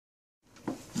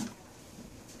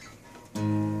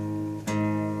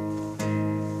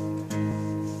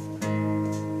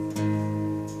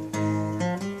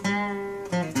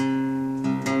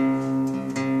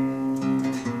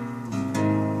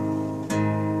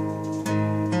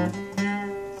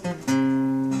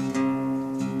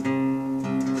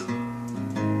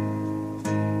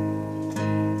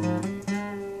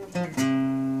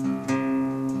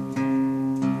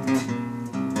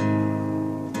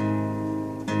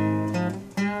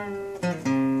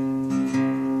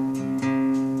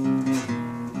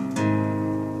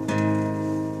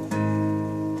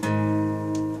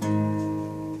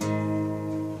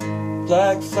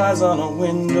Black flies on a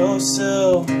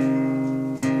windowsill.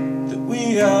 That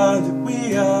we are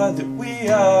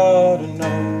to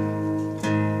know.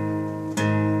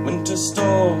 Winter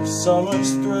stole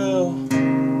summer's thrill,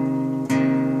 and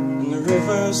the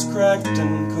river's cracked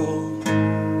and cold.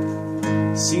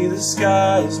 See, the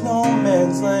sky is no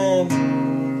man's land,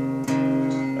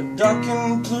 a duck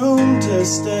and plume to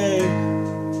stay.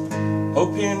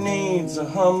 Hope here needs a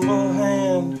humble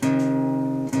hand,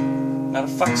 not a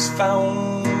fox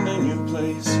found in your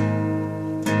place.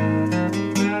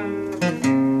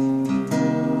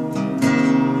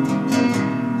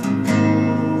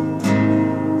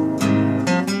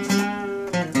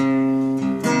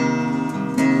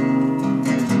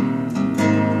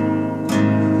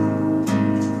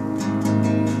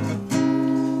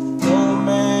 No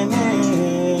man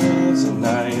is an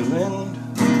island,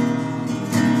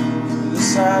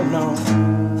 this I know.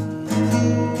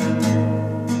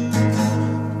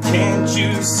 Can't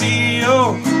you see,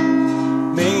 oh,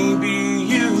 maybe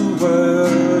you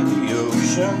were the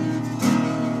ocean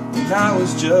when I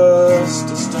was just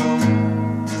a stone.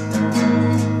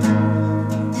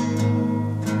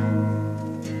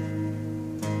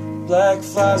 Black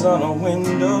flies on a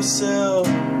windowsill.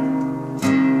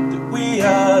 That we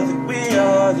are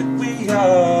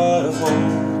to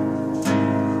hold.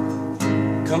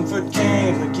 Comfort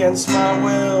came against my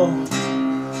will,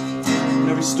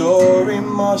 every story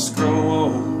must grow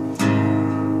old.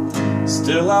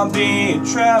 Still I'll be a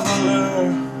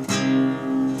traveler,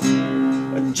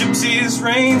 a gypsy's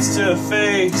reins to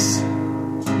face.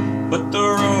 But the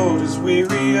road is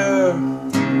wearier,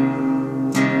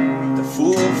 the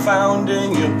fool found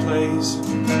in your place.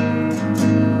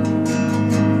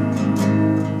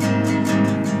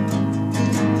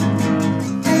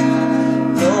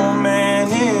 No man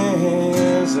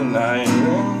is an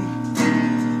island,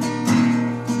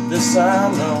 this I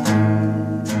know.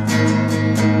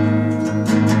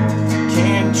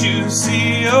 Can't you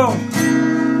see, oh,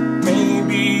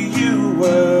 maybe you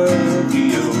were the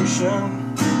ocean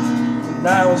and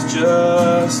I was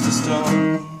just a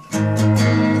stone.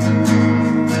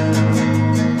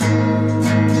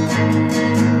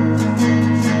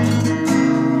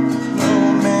 No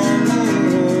man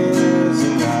is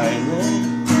an island,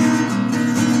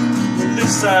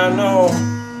 this I know.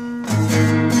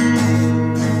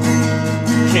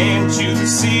 Can't you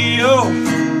see, oh,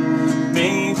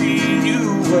 maybe you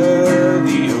were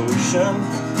the ocean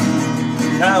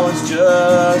and I was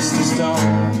just a stone.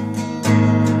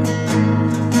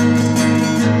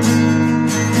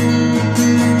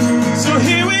 So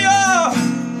here we are.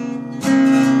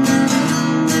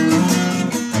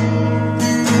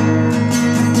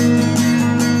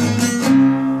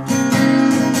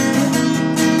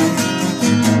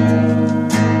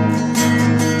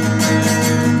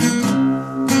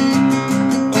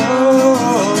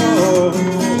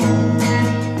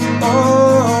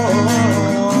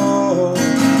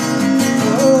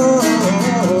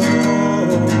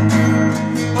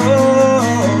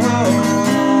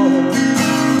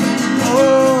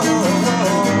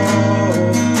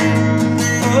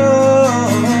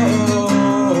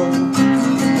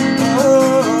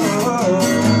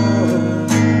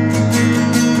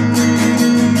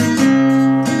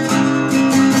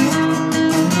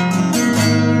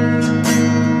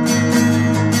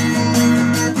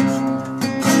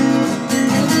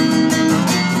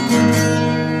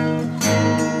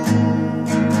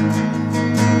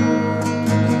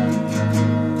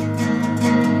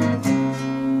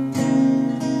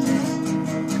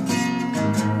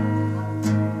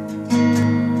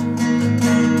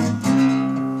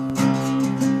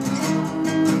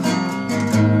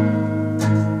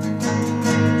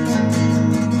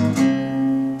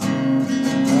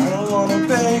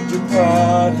 Beg your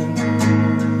pardon,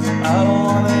 I don't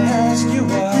want to ask you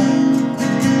why.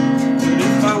 But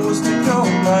if I was to go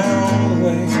my own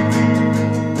way,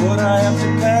 would I have to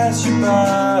pass you by?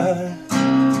 I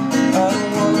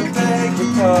don't want to beg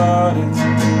your pardon,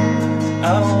 I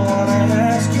don't want to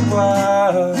ask you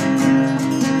why.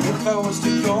 If I was to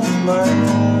go my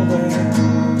own way,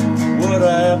 would I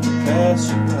have to pass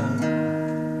you by?